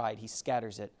does to pride. He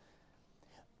scatters it.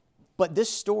 But this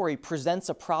story presents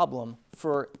a problem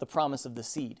for the promise of the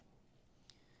seed.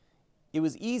 It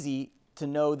was easy to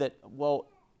know that, well,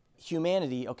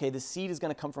 humanity, okay, the seed is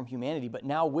going to come from humanity, but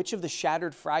now which of the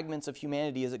shattered fragments of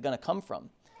humanity is it going to come from?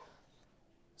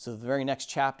 So the very next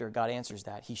chapter, God answers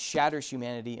that. He shatters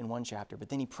humanity in one chapter, but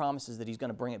then he promises that he's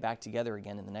going to bring it back together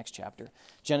again in the next chapter.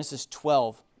 Genesis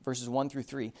 12, verses 1 through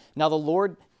 3. "Now the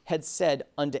Lord had said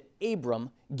unto Abram,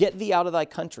 Get thee out of thy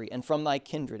country, and from thy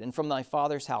kindred, and from thy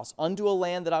father's house, unto a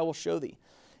land that I will show thee.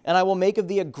 And I will make of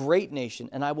thee a great nation,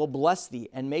 and I will bless thee,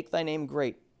 and make thy name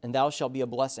great, and thou shalt be a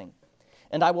blessing.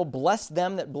 And I will bless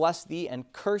them that bless thee,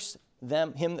 and curse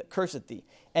him that curseth thee.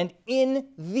 And in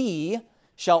thee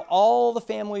shall all the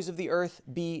families of the earth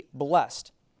be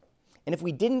blessed." And if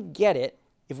we didn't get it,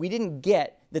 if we didn't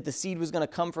get that the seed was going to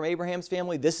come from Abraham's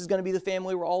family, this is going to be the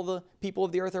family where all the people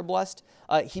of the earth are blessed,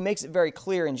 he makes it very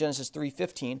clear in Genesis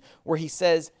 3:15, where he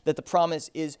says that the promise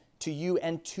is to you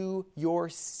and to your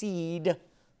seed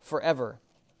forever.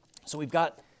 So we've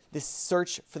got this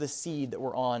search for the seed that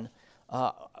we're on.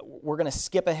 We're going to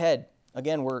skip ahead.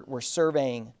 Again, we're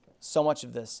surveying so much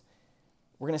of this.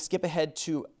 We're going to skip ahead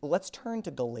to, let's turn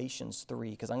to Galatians 3,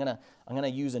 because I'm going to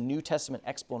use a New Testament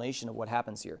explanation of what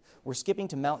happens here. We're skipping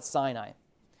to Mount Sinai.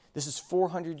 This is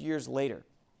 400 years later.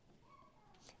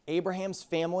 Abraham's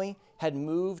family had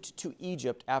moved to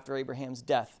Egypt after Abraham's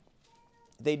death.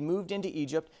 They'd moved into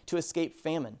Egypt to escape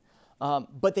famine,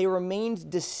 but they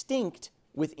remained distinct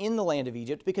within the land of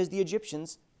Egypt because the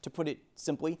Egyptians, to put it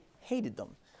simply, hated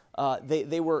them.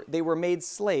 They were made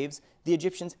slaves. The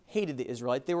Egyptians hated the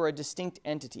Israelites. They were a distinct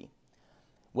entity.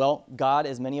 Well, God,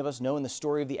 as many of us know in the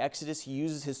story of the Exodus, he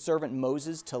uses his servant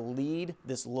Moses to lead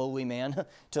this lowly man,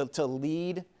 to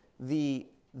lead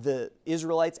the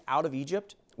Israelites out of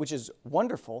Egypt, which is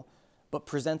wonderful, but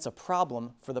presents a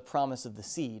problem for the promise of the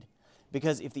seed.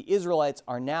 Because if the Israelites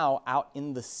are now out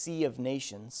in the sea of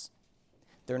nations,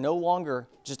 they're no longer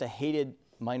just a hated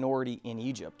minority in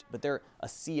Egypt, but they're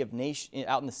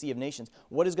out in the sea of nations.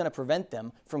 What is going to prevent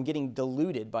them from getting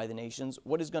diluted by the nations?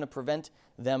 What is going to prevent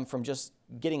them from just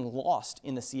getting lost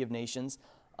in the sea of nations?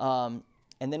 And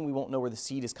then we won't know where the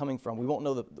seed is coming from. We won't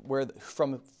know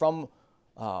from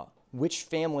which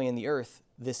family in the earth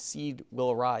this seed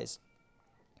will arise.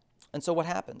 And so what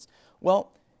happens?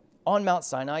 Well, on Mount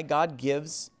Sinai, God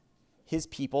gives his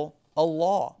people a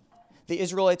law. The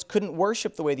Israelites couldn't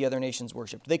worship the way the other nations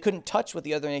worshiped. They couldn't touch what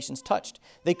the other nations touched.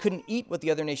 They couldn't eat what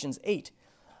the other nations ate.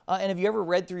 And have you ever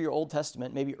read through your Old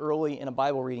Testament, maybe early in a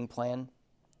Bible reading plan,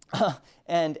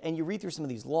 and you read through some of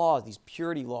these laws, these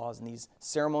purity laws and these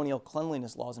ceremonial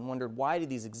cleanliness laws, and wondered, why do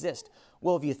these exist?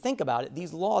 Well, if you think about it,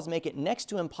 these laws make it next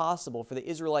to impossible for the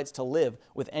Israelites to live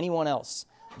with anyone else.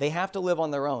 They have to live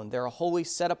on their own. They're a holy,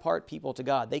 set-apart people to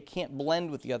God. They can't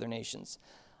blend with the other nations.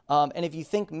 And if you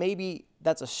think maybe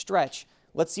that's a stretch,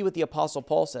 let's see what the Apostle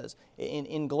Paul says.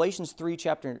 In Galatians 3,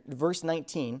 verse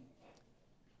 19,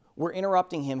 we're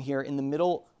interrupting him here in the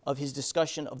middle of his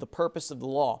discussion of the purpose of the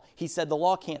law. He said the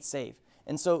law can't save.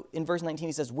 And so in verse 19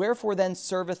 he says, "Wherefore then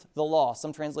serveth the law?"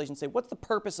 Some translations say, what's the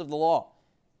purpose of the law?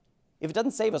 If it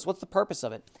doesn't save us, what's the purpose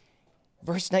of it?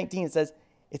 Verse 19 it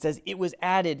says, "It was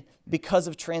added because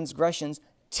of transgressions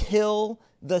till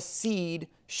the seed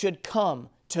should come,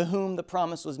 to whom the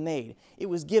promise was made." It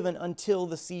was given until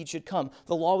the seed should come.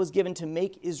 The law was given to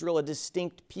make Israel a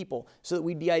distinct people so that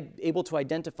we'd be able to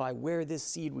identify where this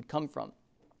seed would come from.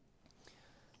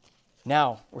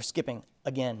 Now we're skipping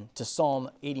again to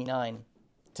Psalm 89,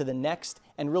 to the next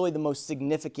and really the most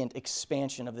significant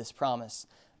expansion of this promise.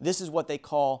 This is what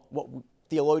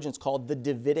theologians call the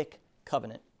Davidic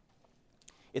covenant.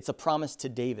 It's a promise to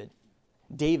David.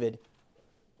 David,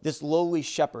 this lowly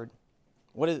shepherd.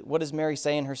 What does Mary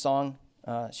say in her song?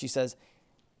 She says,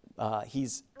 he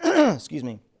has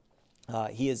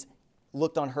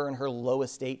looked on her in her low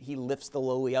estate. He lifts the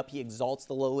lowly up. He exalts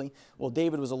the lowly. Well,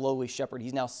 David was a lowly shepherd.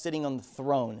 He's now sitting on the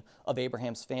throne of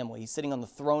Abraham's family. He's sitting on the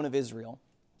throne of Israel.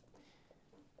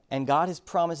 And God has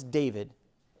promised David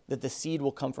that the seed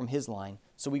will come from his line.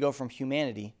 So we go from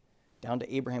humanity down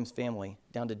to Abraham's family,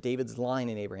 down to David's line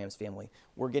in Abraham's family.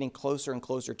 We're getting closer and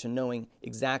closer to knowing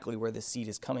exactly where this seed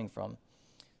is coming from.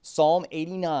 Psalm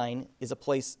 89 is a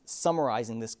place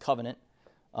summarizing this covenant,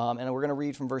 and we're going to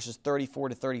read from verses 34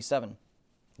 to 37.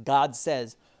 God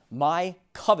says, "My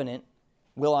covenant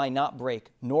will I not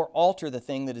break, nor alter the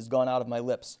thing that has gone out of my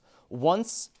lips.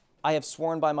 Once I have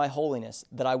sworn by my holiness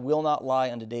that I will not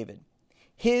lie unto David.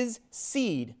 His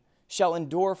seed shall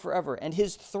endure forever, and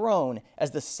his throne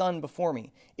as the sun before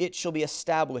me. It shall be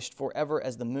established forever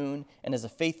as the moon, and as a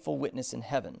faithful witness in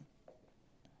heaven."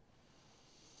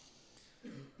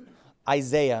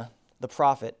 Isaiah, the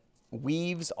prophet,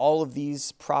 weaves all of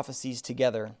these prophecies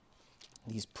together,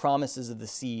 these promises of the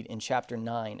seed, in chapter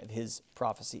 9 of his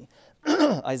prophecy.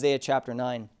 Isaiah chapter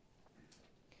 9.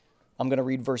 I'm going to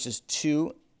read verses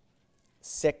 2,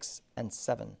 6, and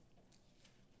 7.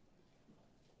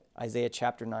 Isaiah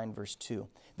chapter 9, verse 2.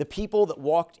 "The people that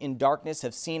walked in darkness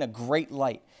have seen a great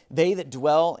light. They that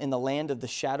dwell in the land of the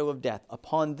shadow of death,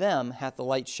 upon them hath the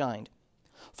light shined.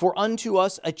 For unto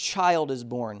us a child is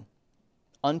born,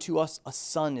 unto us a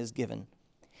son is given,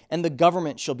 and the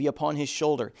government shall be upon his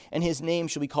shoulder, and his name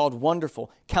shall be called Wonderful,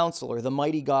 Counselor, the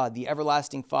Mighty God, the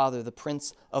Everlasting Father, the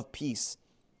Prince of Peace.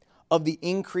 Of the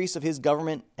increase of his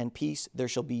government and peace there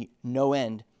shall be no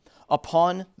end,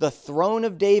 upon the throne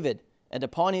of David and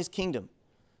upon his kingdom,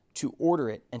 to order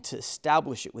it and to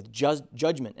establish it with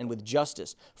judgment and with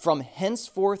justice, from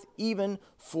henceforth even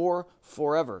for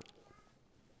forever."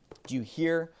 Do you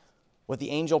hear what the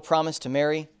angel promised to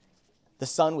Mary? The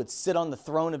Son would sit on the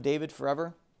throne of David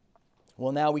forever.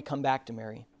 Well, now we come back to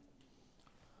Mary.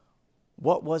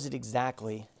 What was it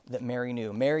exactly that Mary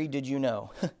knew? Mary, did you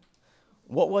know?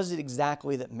 What was it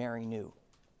exactly that Mary knew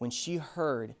when she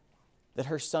heard that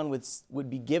her son would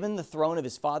be given the throne of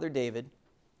his father David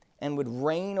and would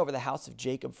reign over the house of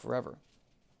Jacob forever?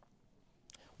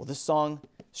 Well, this song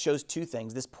shows two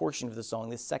things. This portion of the song,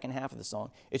 this second half of the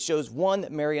song, it shows, one,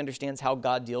 that Mary understands how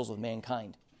God deals with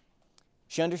mankind.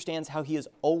 She understands how he has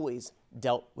always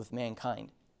dealt with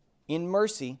mankind. In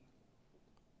mercy,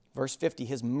 verse 50,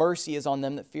 his mercy is on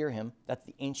them that fear him. That's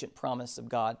the ancient promise of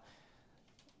God.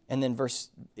 And then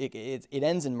it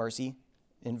ends in mercy.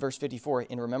 In verse 54,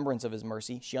 in remembrance of his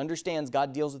mercy. She understands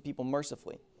God deals with people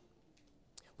mercifully.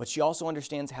 But she also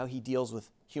understands how he deals with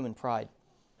human pride.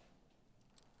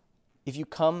 If you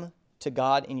come to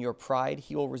God in your pride,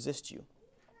 he will resist you.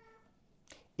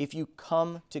 If you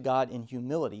come to God in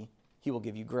humility, he will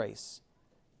give you grace.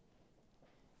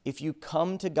 If you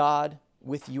come to God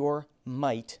with your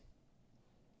might,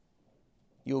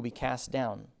 you will be cast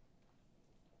down.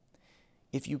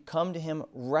 If you come to him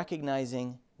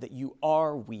recognizing that you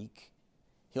are weak,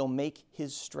 he'll make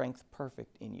his strength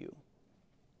perfect in you.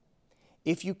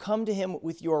 If you come to him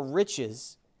with your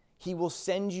riches, he will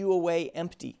send you away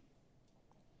empty.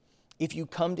 If you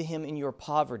come to him in your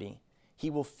poverty, he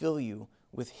will fill you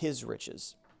with his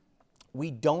riches.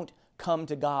 We don't come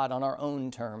to God on our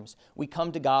own terms. We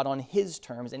come to God on his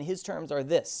terms, and his terms are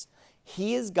this: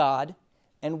 he is God,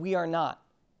 and we are not.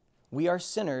 We are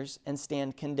sinners and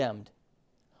stand condemned.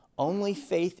 Only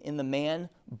faith in the man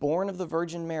born of the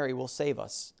Virgin Mary will save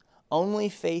us. Only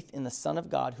faith in the Son of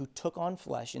God who took on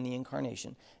flesh in the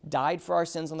incarnation, died for our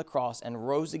sins on the cross, and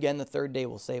rose again the third day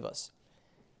will save us.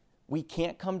 We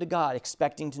can't come to God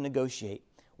expecting to negotiate.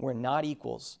 We're not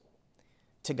equals.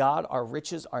 To God, our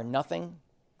riches are nothing.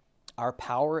 Our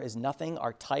power is nothing.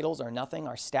 Our titles are nothing.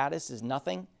 Our status is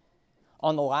nothing.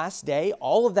 On the last day,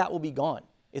 all of that will be gone.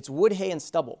 It's wood, hay, and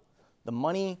stubble. The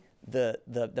money,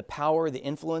 the power, the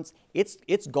influence,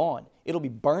 it's gone. It'll be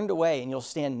burned away, and you'll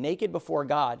stand naked before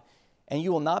God, and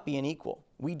you will not be an equal.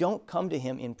 We don't come to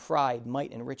him in pride,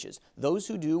 might, and riches. Those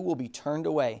who do will be turned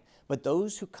away, but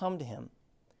those who come to him,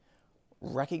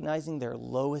 recognizing their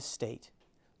low estate,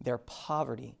 their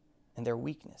poverty, and their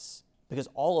weakness, because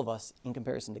all of us, in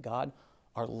comparison to God,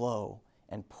 are low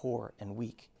and poor and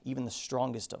weak, even the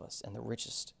strongest of us and the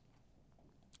richest.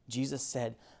 Jesus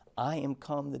said, I am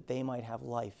come that they might have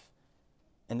life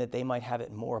and that they might have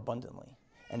it more abundantly.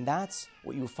 And that's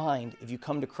what you find if you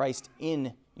come to Christ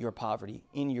in your poverty,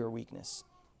 in your weakness,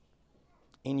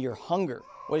 in your hunger.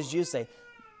 What does Jesus say?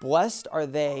 Blessed are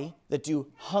they that do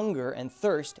hunger and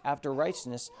thirst after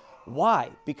righteousness.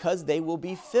 Why? Because they will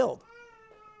be filled.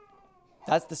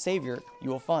 That's the Savior you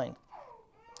will find.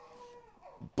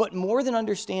 But more than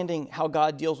understanding how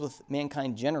God deals with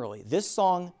mankind generally, this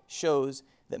song shows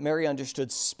that Mary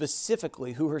understood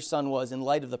specifically who her son was in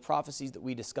light of the prophecies that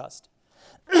we discussed.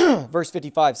 Verse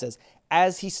 55 says,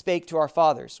 as he spake to our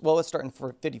fathers. Well, let's start in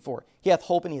 54. He hath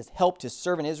hope, and he has helped his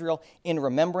servant Israel in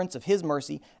remembrance of his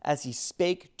mercy, as he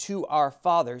spake to our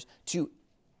fathers, to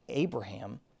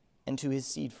Abraham, and to his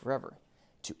seed forever.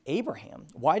 To Abraham.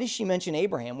 Why does she mention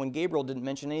Abraham when Gabriel didn't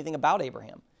mention anything about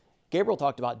Abraham? Gabriel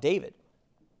talked about David.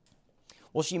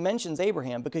 Well, she mentions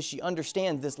Abraham because she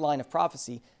understands this line of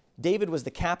prophecy. David was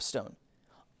the capstone.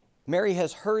 Mary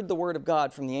has heard the word of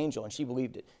God from the angel, and she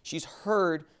believed it. She's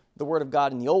heard the word of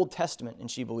God in the Old Testament,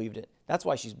 and she believed it. That's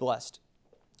why she's blessed.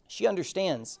 She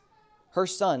understands her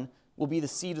son will be the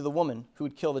seed of the woman who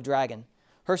would kill the dragon.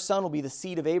 Her son will be the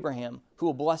seed of Abraham, who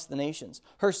will bless the nations.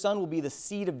 Her son will be the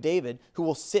seed of David, who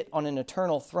will sit on an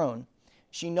eternal throne.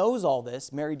 She knows all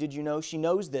this. Mary, did you know? She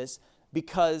knows this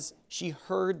because she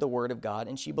heard the word of God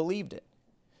and she believed it.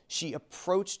 She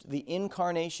approached the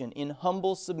incarnation in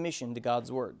humble submission to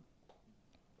God's word.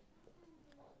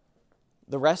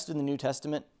 The rest of the New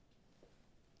Testament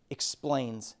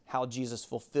explains how Jesus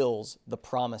fulfills the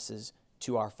promises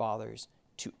to our fathers,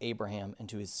 to Abraham, and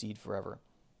to his seed forever.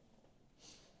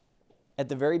 At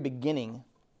the very beginning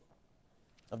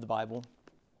of the Bible,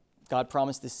 God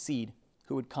promised this seed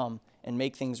who would come and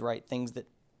make things right, things that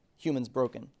humans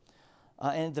broken.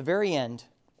 And at the very end,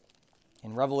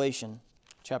 in Revelation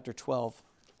chapter 12,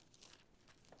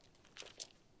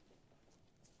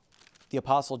 the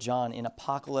Apostle John, in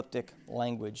apocalyptic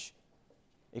language,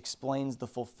 explains the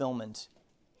fulfillment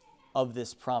of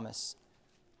this promise.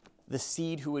 The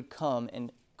seed who would come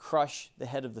and crush the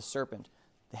head of the serpent,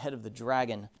 the head of the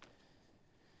dragon.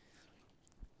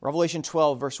 Revelation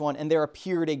 12, verse 1, and there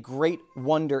appeared a great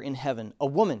wonder in heaven, a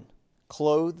woman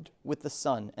clothed with the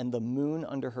sun and the moon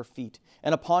under her feet,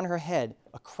 and upon her head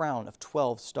a crown of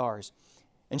 12 stars.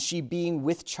 And she, being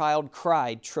with child,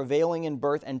 cried, travailing in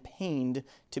birth and pained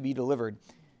to be delivered.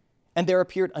 And there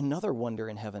appeared another wonder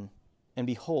in heaven, and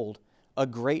behold, a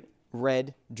great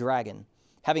red dragon,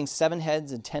 having 7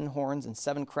 heads and 10 horns and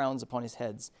 7 crowns upon his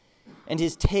heads. And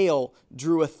his tail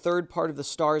drew a third part of the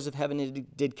stars of heaven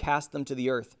and did cast them to the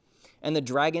earth. And the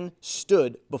dragon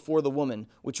stood before the woman,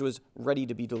 which was ready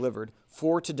to be delivered,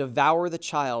 for to devour the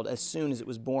child as soon as it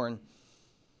was born.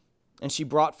 And she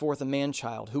brought forth a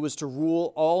man-child, who was to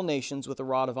rule all nations with a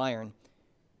rod of iron.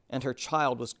 And her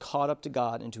child was caught up to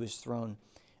God and to his throne.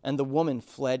 And the woman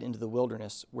fled into the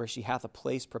wilderness, where she hath a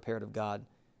place prepared of God,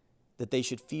 that they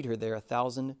should feed her there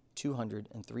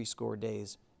 1,260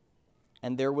 days.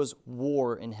 And there was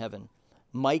war in heaven.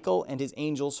 Michael and his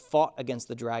angels fought against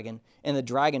the dragon, and the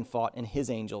dragon fought and his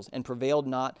angels, and prevailed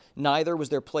not, neither was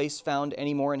their place found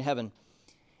any more in heaven.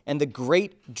 And the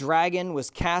great dragon was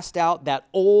cast out, that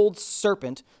old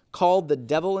serpent, called the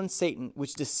devil and Satan,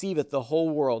 which deceiveth the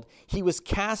whole world. He was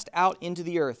cast out into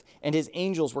the earth, and his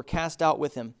angels were cast out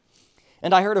with him.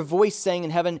 And I heard a voice saying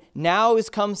in heaven, now is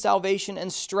come salvation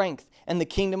and strength, and the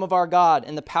kingdom of our God,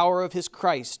 and the power of his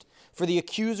Christ. For the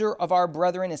accuser of our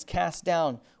brethren is cast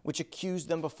down, which accused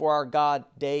them before our God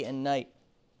day and night.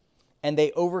 And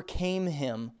they overcame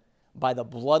him by the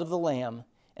blood of the Lamb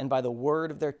and by the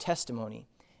word of their testimony,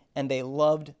 and they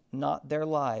loved not their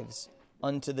lives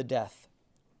unto the death.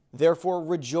 Therefore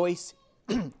rejoice,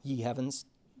 ye heavens,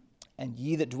 and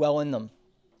ye that dwell in them.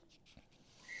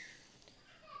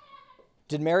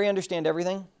 Did Mary understand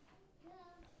everything?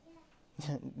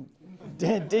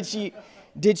 Did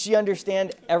she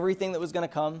understand everything that was going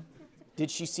to come? Did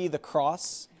she see the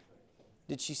cross?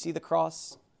 Did she see the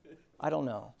cross? I don't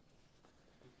know.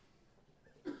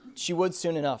 She would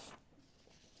soon enough.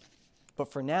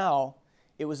 But for now,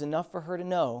 it was enough for her to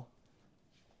know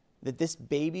that this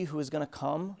baby who was going to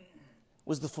come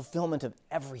was the fulfillment of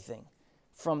everything.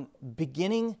 From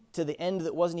beginning to the end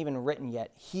that wasn't even written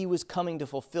yet, he was coming to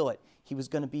fulfill it. He was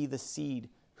going to be the seed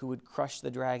who would crush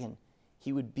the dragon.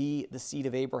 He would be the seed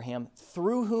of Abraham,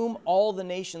 through whom all the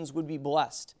nations would be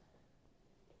blessed.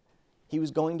 He was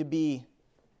going to be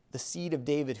the seed of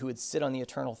David who would sit on the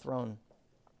eternal throne.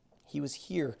 He was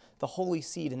here, the holy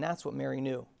seed, and that's what Mary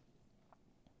knew.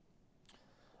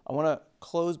 I want to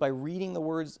close by reading the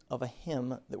words of a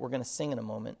hymn that we're going to sing in a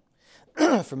moment.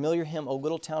 Familiar hymn, O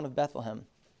Little Town of Bethlehem.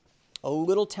 O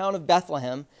little town of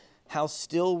Bethlehem, how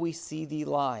still we see thee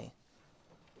lie.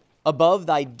 Above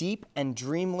thy deep and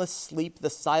dreamless sleep the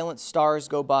silent stars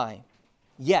go by.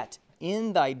 Yet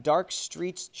in thy dark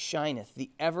streets shineth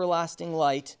the everlasting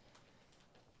light.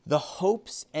 The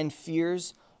hopes and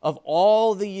fears of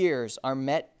all the years are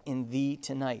met in thee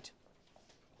tonight.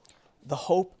 The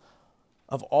hope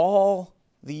of all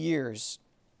the years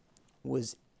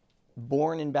was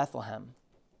born in Bethlehem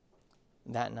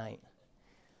that night.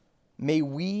 May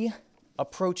we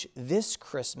approach this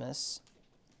Christmas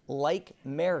like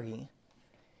Mary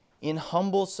in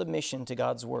humble submission to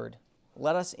God's word.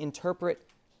 Let us interpret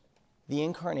the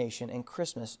incarnation and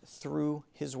Christmas through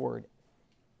his word.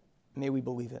 May we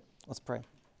believe it. Let's pray.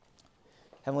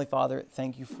 Heavenly Father,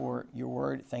 thank you for your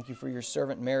word. Thank you for your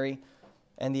servant Mary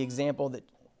and the example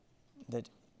that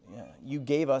you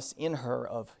gave us in her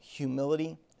of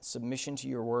humility, submission to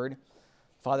your word.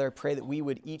 Father, I pray that we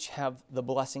would each have the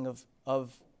blessing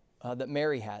that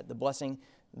Mary had, the blessing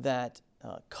that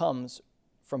comes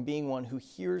from being one who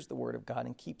hears the word of God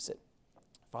and keeps it.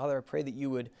 Father, I pray that you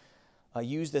would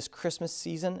use this Christmas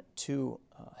season to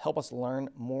help us learn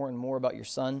more and more about your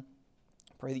Son.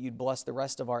 I pray that you'd bless the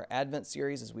rest of our Advent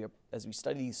series as we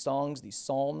study these songs, these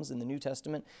psalms in the New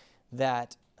Testament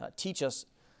that teach us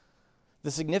the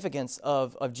significance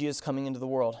of Jesus coming into the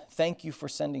world. Thank you for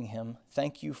sending him.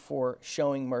 Thank you for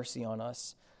showing mercy on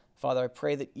us. Father, I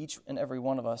pray that each and every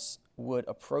one of us would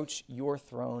approach your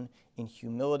throne in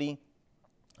humility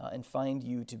and find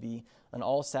you to be an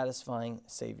all-satisfying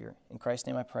Savior. In Christ's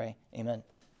name I pray, amen.